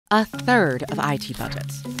A third of IT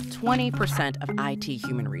budgets, 20% of IT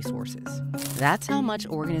human resources. That's how much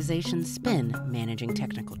organizations spend managing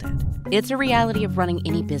technical debt. It's a reality of running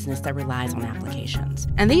any business that relies on applications.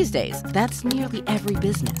 And these days, that's nearly every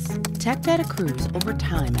business. Tech debt accrues over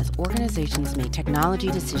time as organizations make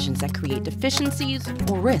technology decisions that create deficiencies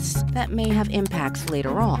or risks that may have impacts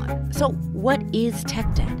later on. So what is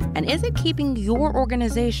tech debt? And is it keeping your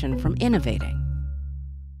organization from innovating?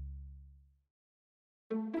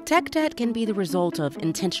 Tech debt can be the result of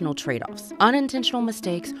intentional trade-offs, unintentional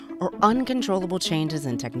mistakes, or uncontrollable changes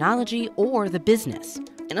in technology or the business.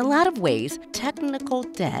 In a lot of ways, technical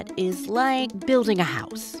debt is like building a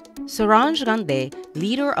house. Saranj Gandhi,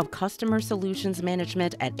 leader of Customer Solutions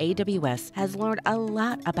Management at AWS, has learned a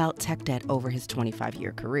lot about tech debt over his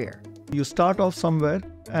 25-year career. You start off somewhere,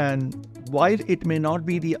 and while it may not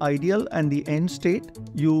be the ideal and the end state,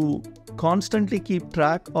 you constantly keep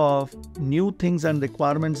track of new things and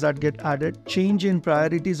requirements that get added, change in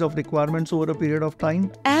priorities of requirements over a period of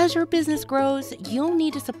time. As your business grows, you'll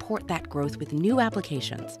need to support that growth with new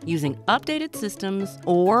applications, using updated systems,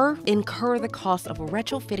 or incur the cost of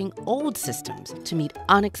retrofitting old systems to meet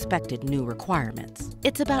unexpected new requirements.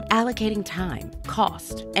 It's about allocating time,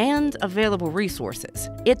 cost, and available resources.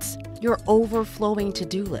 It's your overflowing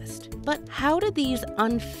to-do list. But how do these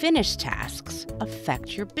unfinished tasks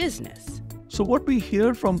affect your business? So what we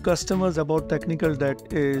hear from customers about technical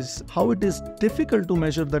debt is how it is difficult to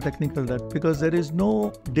measure the technical debt because there is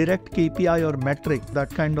no direct KPI or metric that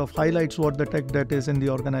kind of highlights what the tech debt is in the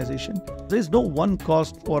organization. There is no one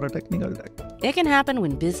cost for a technical debt. It can happen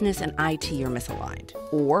when business and IT are misaligned,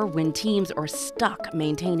 or when teams are stuck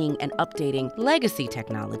maintaining and updating legacy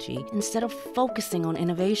technology instead of focusing on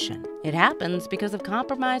innovation. It happens because of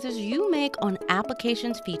compromises you make on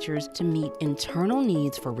applications features to meet internal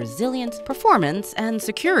needs for resilience, performance, and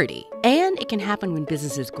security. And it can happen when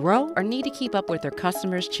businesses grow or need to keep up with their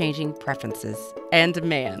customers' changing preferences and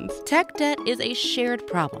demands. Tech debt is a shared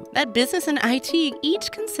problem that business and IT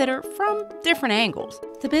each consider from different angles.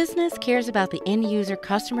 The business cares about the end-user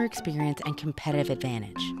customer experience and competitive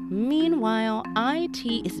advantage. Meanwhile, IT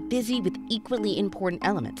is busy with equally important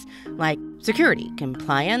elements like security,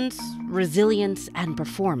 compliance, resilience, and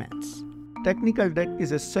performance. Technical debt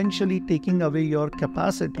is essentially taking away your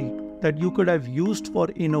capacity that you could have used for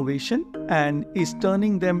innovation and is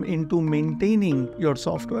turning them into maintaining your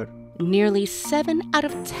software. Nearly 7 out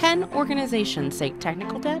of 10 organizations say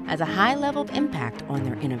technical debt has a high level of impact on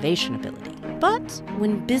their innovation ability. But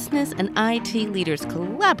when business and IT leaders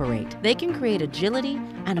collaborate, they can create agility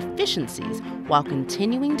and efficiencies while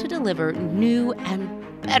continuing to deliver new and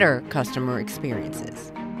better customer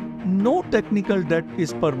experiences. No technical debt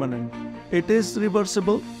is permanent. It is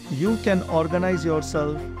reversible. You can organize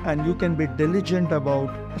yourself and you can be diligent about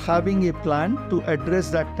having a plan to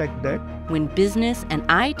address that tech debt. When business and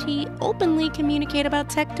IT openly communicate about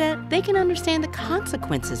tech debt, they can understand the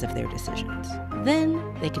consequences of their decisions. Then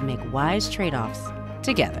they can make wise trade-offs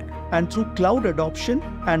together. And through cloud adoption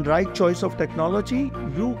and right choice of technology,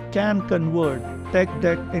 you can convert tech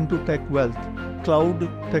debt into tech wealth. Cloud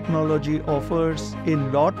technology offers a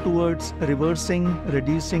lot towards reversing,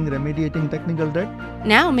 reducing, remediating technical debt.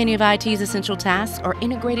 Now, many of IT's essential tasks are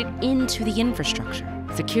integrated into the infrastructure.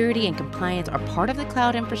 Security and compliance are part of the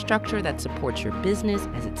cloud infrastructure that supports your business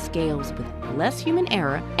as it scales with less human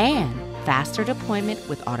error and faster deployment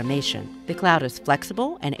with automation. The cloud is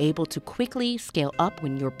flexible and able to quickly scale up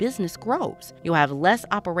when your business grows. You'll have less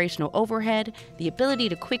operational overhead, the ability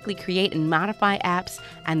to quickly create and modify apps,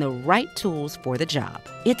 and the right tools for the job.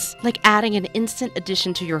 It's like adding an instant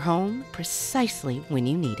addition to your home precisely when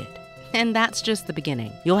you need it. And that's just the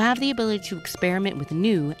beginning. You'll have the ability to experiment with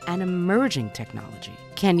new and emerging technology.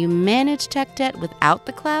 Can you manage tech debt without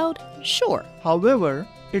the cloud? Sure. However,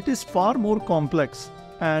 it is far more complex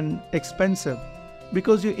and expensive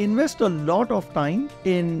because you invest a lot of time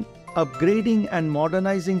in upgrading and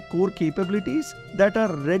modernizing core capabilities that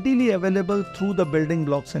are readily available through the building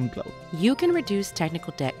blocks in cloud. You can reduce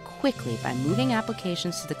technical debt quickly by moving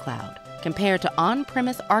applications to the cloud. Compared to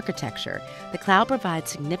on-premise architecture, the cloud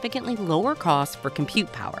provides significantly lower costs for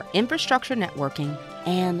compute power, infrastructure networking,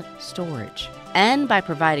 and storage. And by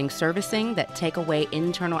providing servicing that take away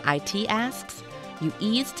internal IT asks, you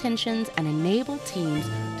ease tensions and enable teams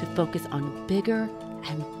to focus on bigger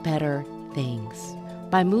and better things.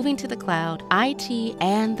 By moving to the cloud, IT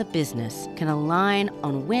and the business can align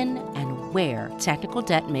on when and where technical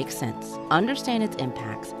debt makes sense, understand its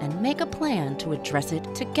impacts, and make a plan to address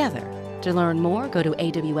it together. To learn more, go to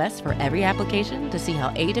AWS for every application to see how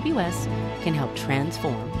AWS can help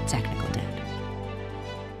transform technical debt.